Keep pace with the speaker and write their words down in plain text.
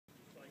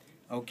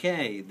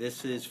Okay,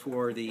 this is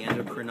for the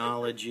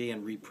endocrinology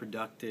and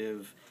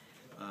reproductive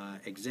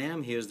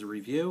exam. Here's the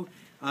review.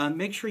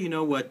 Make sure you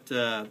know what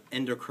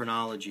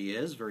endocrinology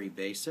is, very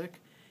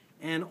basic,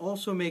 and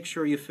also make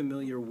sure you're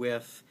familiar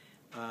with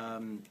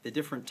the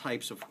different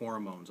types of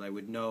hormones. I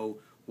would know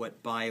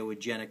what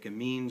bioidogenic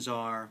amines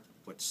are,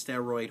 what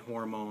steroid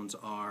hormones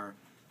are,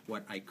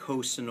 what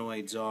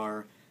eicosanoids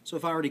are. So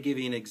if I were to give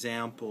you an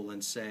example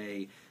and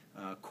say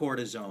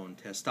cortisone,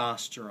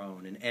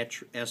 testosterone, and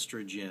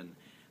estrogen,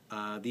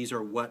 these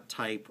are what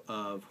type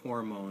of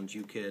hormones,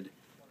 you could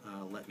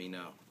let me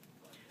know.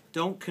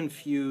 Don't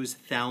confuse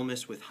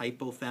thalamus with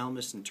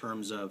hypothalamus in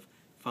terms of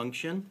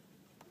function.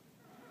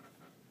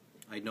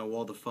 I know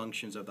all the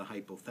functions of the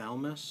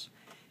hypothalamus.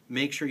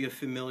 Make sure you're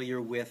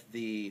familiar with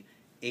the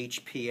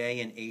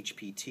HPA and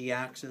HPT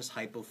axis,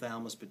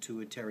 hypothalamus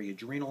pituitary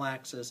adrenal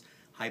axis,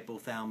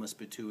 hypothalamus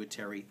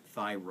pituitary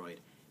thyroid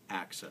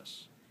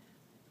axis.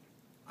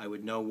 I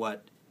would know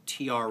what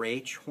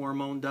TRH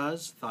hormone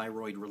does,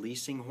 thyroid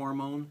releasing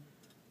hormone,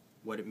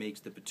 what it makes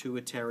the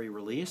pituitary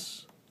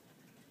release.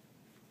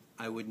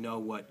 I would know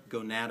what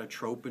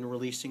gonadotropin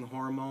releasing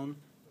hormone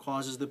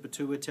causes the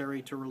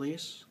pituitary to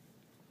release.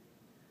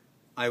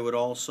 I would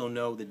also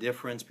know the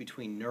difference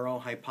between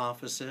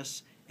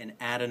neurohypophysis and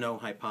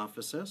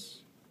adenohypophysis.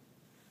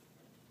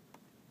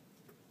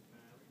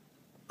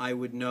 I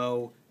would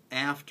know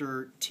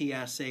after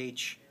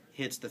TSH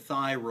hits the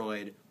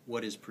thyroid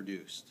what is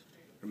produced.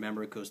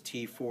 Remember, it goes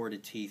T4 to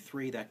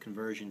T3. That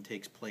conversion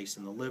takes place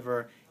in the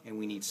liver, and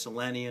we need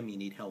selenium, you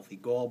need healthy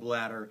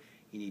gallbladder,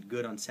 you need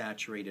good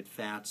unsaturated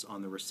fats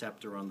on the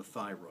receptor on the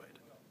thyroid.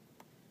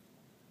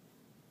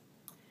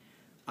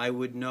 I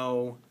would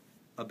know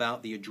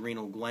about the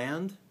adrenal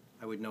gland.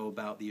 I would know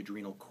about the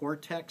adrenal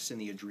cortex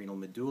and the adrenal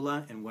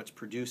medulla and what's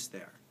produced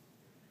there.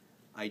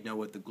 I'd know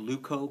what the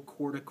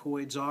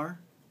glucocorticoids are.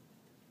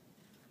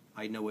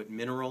 I'd know what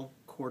mineral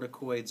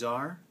corticoids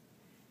are.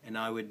 And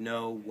I would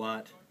know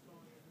what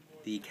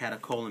the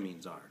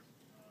catecholamines are.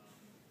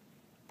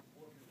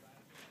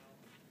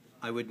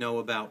 I would know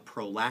about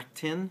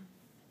prolactin.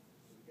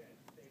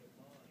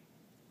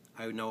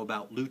 I would know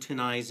about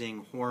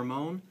luteinizing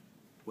hormone,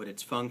 what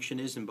its function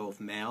is in both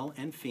male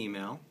and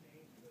female.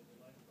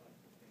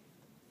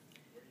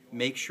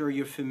 Make sure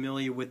you're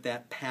familiar with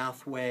that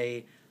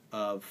pathway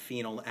of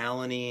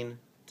phenylalanine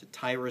to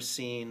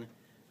tyrosine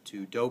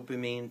to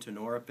dopamine to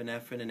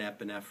norepinephrine and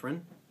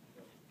epinephrine.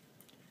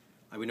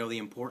 I would know the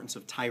importance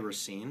of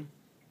tyrosine.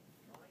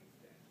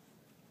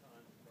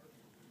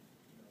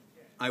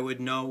 I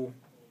would know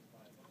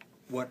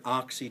what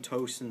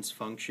oxytocin's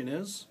function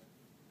is.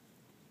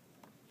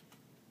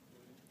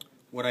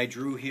 What I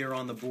drew here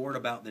on the board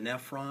about the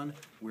nephron,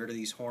 where do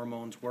these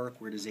hormones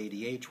work, where does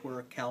ADH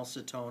work,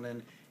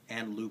 calcitonin,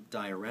 and loop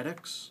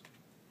diuretics.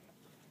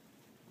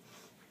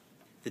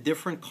 The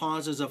different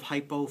causes of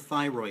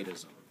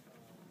hypothyroidism.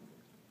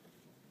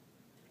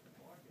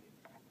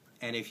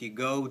 And if you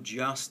go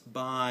just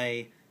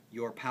by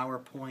your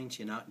PowerPoint,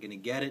 you're not going to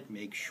get it.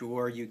 Make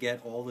sure you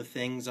get all the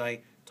things I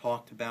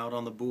talked about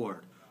on the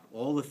board.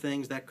 All the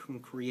things that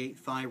can create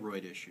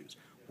thyroid issues.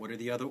 What are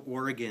the other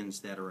organs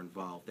that are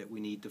involved that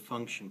we need to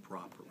function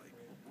properly?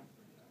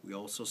 We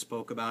also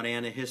spoke about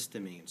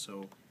antihistamine,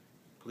 so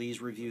please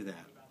review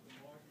that.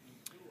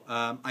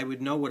 I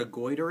would know what a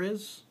goiter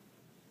is.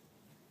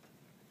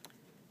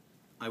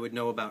 I would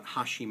know about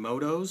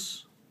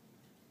Hashimoto's,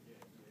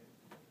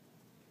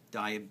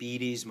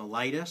 diabetes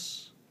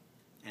mellitus,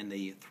 and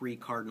the 3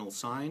 cardinal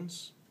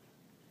signs.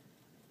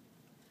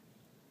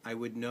 I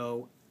would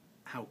know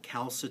how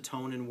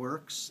calcitonin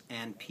works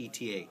and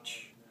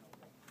PTH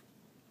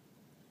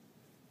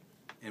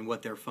and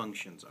what their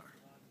functions are.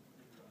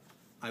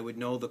 I would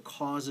know the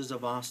causes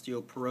of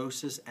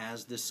osteoporosis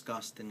as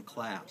discussed in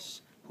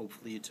class.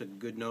 Hopefully you took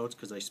good notes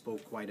because I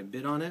spoke quite a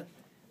bit on it.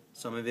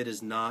 Some of it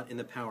is not in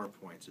the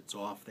PowerPoints. It's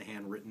off the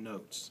handwritten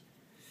notes.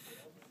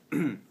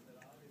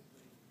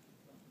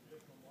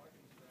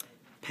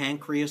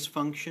 Pancreas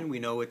function, we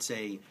know it's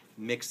a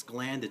mixed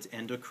gland. It's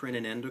endocrine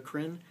and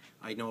endocrine.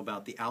 I know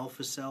about the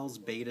alpha cells,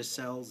 beta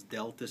cells,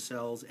 delta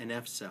cells, and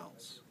F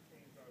cells.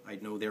 I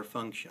know their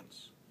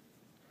functions.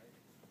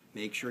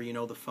 Make sure you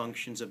know the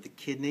functions of the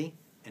kidney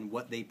and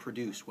what they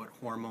produce, what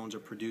hormones are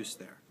produced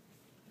there.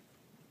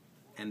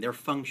 And their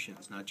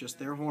functions, not just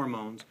their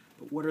hormones,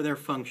 but what are their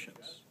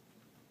functions.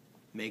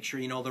 Make sure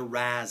you know the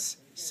RAS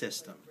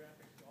system,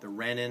 the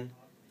renin,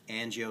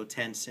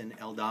 angiotensin,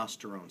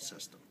 aldosterone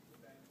system.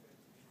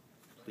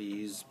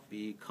 Please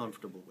be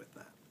comfortable with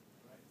that.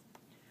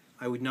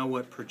 I would know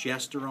what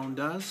progesterone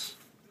does.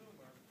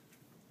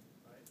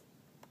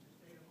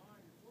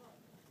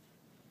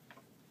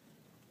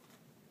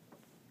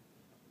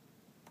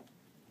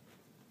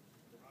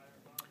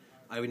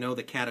 I would know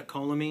the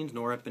catecholamines,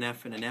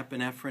 norepinephrine and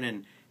epinephrine,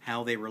 and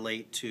how they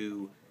relate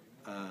to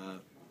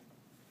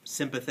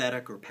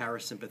sympathetic or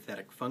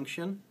parasympathetic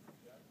function.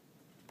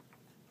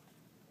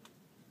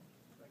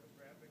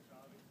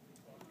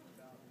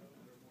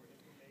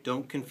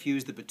 Don't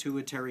confuse the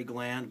pituitary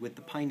gland with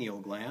the pineal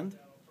gland.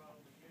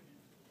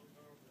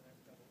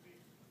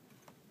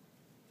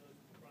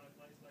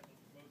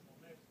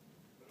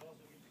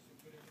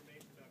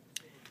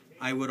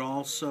 I would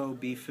also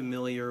be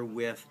familiar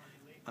with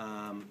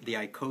the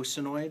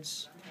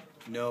eicosanoids,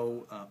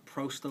 know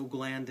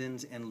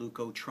prostaglandins and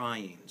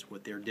leukotrienes,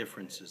 what their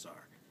differences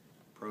are.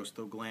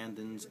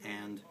 Prostaglandins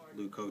and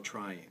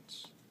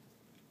leukotrienes.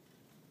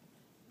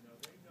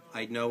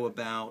 I'd know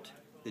about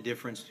the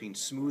difference between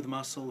smooth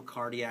muscle,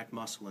 cardiac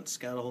muscle, and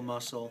skeletal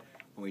muscle.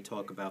 When we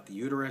talk about the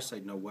uterus,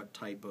 I'd know what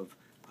type of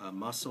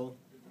muscle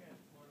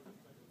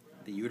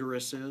the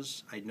uterus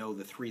is. I'd know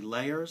the three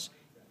layers,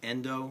 the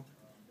endo,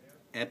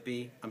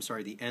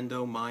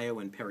 myo,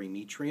 and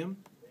perimetrium.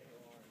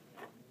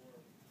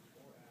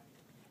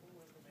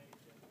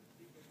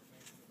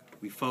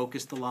 We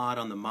focused a lot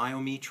on the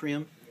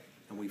myometrium,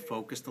 and we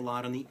focused a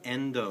lot on the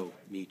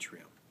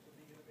endometrium.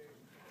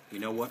 We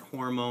know what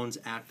hormones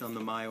act on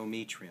the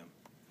myometrium.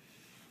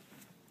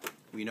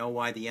 We know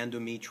why the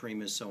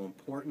endometrium is so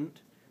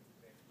important.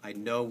 I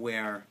know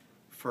where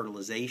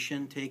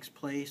fertilization takes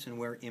place and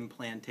where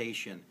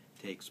implantation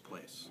takes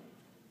place.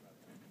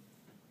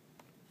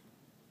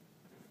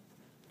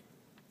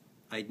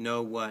 I'd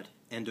know what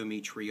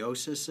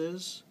endometriosis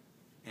is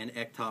and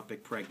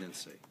ectopic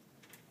pregnancy.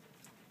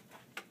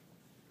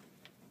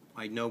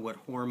 I'd know what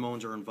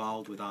hormones are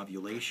involved with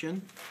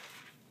ovulation.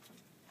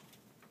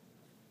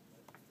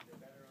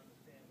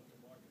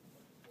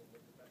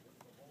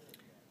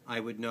 I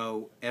would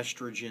know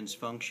estrogen's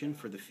function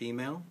for the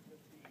female.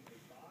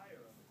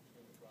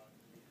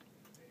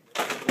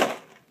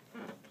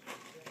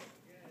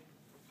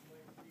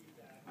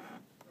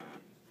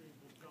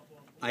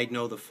 I'd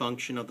know the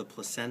function of the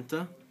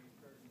placenta,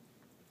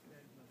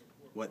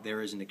 what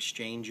there is an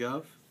exchange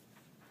of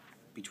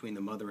between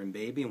the mother and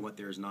baby and what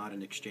there is not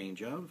an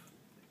exchange of.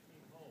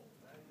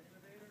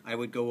 I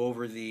would go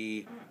over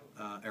the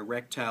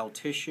erectile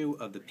tissue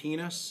of the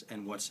penis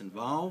and what's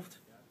involved.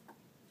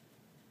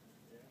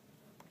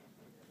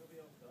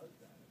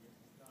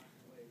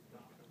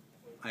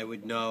 I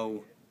would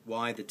know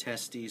why the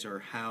testes are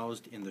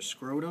housed in the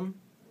scrotum.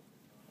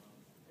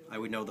 I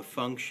would know the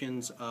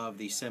functions of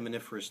the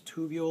seminiferous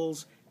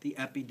tubules, the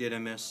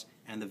epididymis,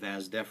 and the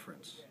vas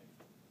deferens.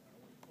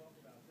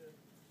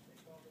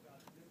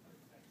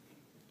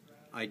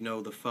 I'd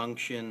know the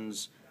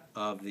functions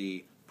of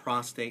the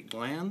prostate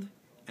gland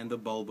and the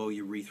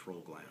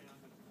bulbourethral gland.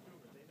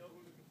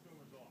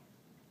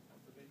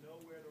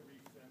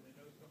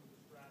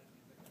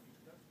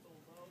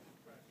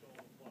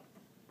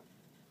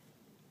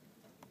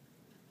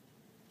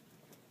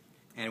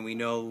 And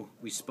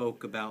we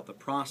spoke about the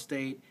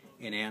prostate,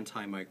 an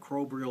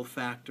antimicrobial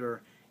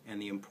factor,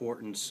 and the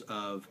importance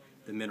of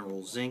the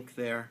mineral zinc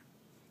there.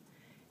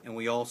 And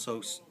we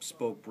also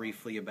spoke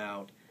briefly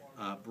about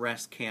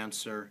breast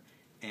cancer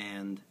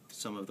and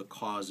some of the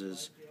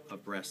causes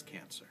of breast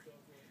cancer.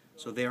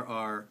 So there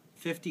are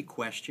 50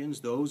 questions.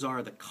 Those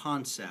are the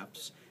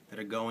concepts that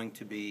are going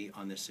to be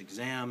on this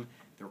exam.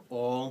 They're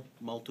all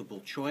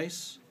multiple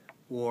choice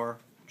or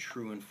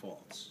true and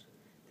false.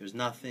 There's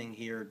nothing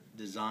here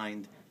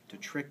designed to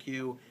trick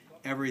you.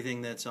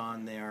 Everything that's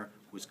on there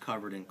was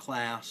covered in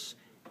class,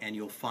 and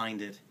you'll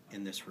find it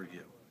in this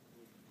review.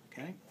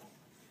 Okay?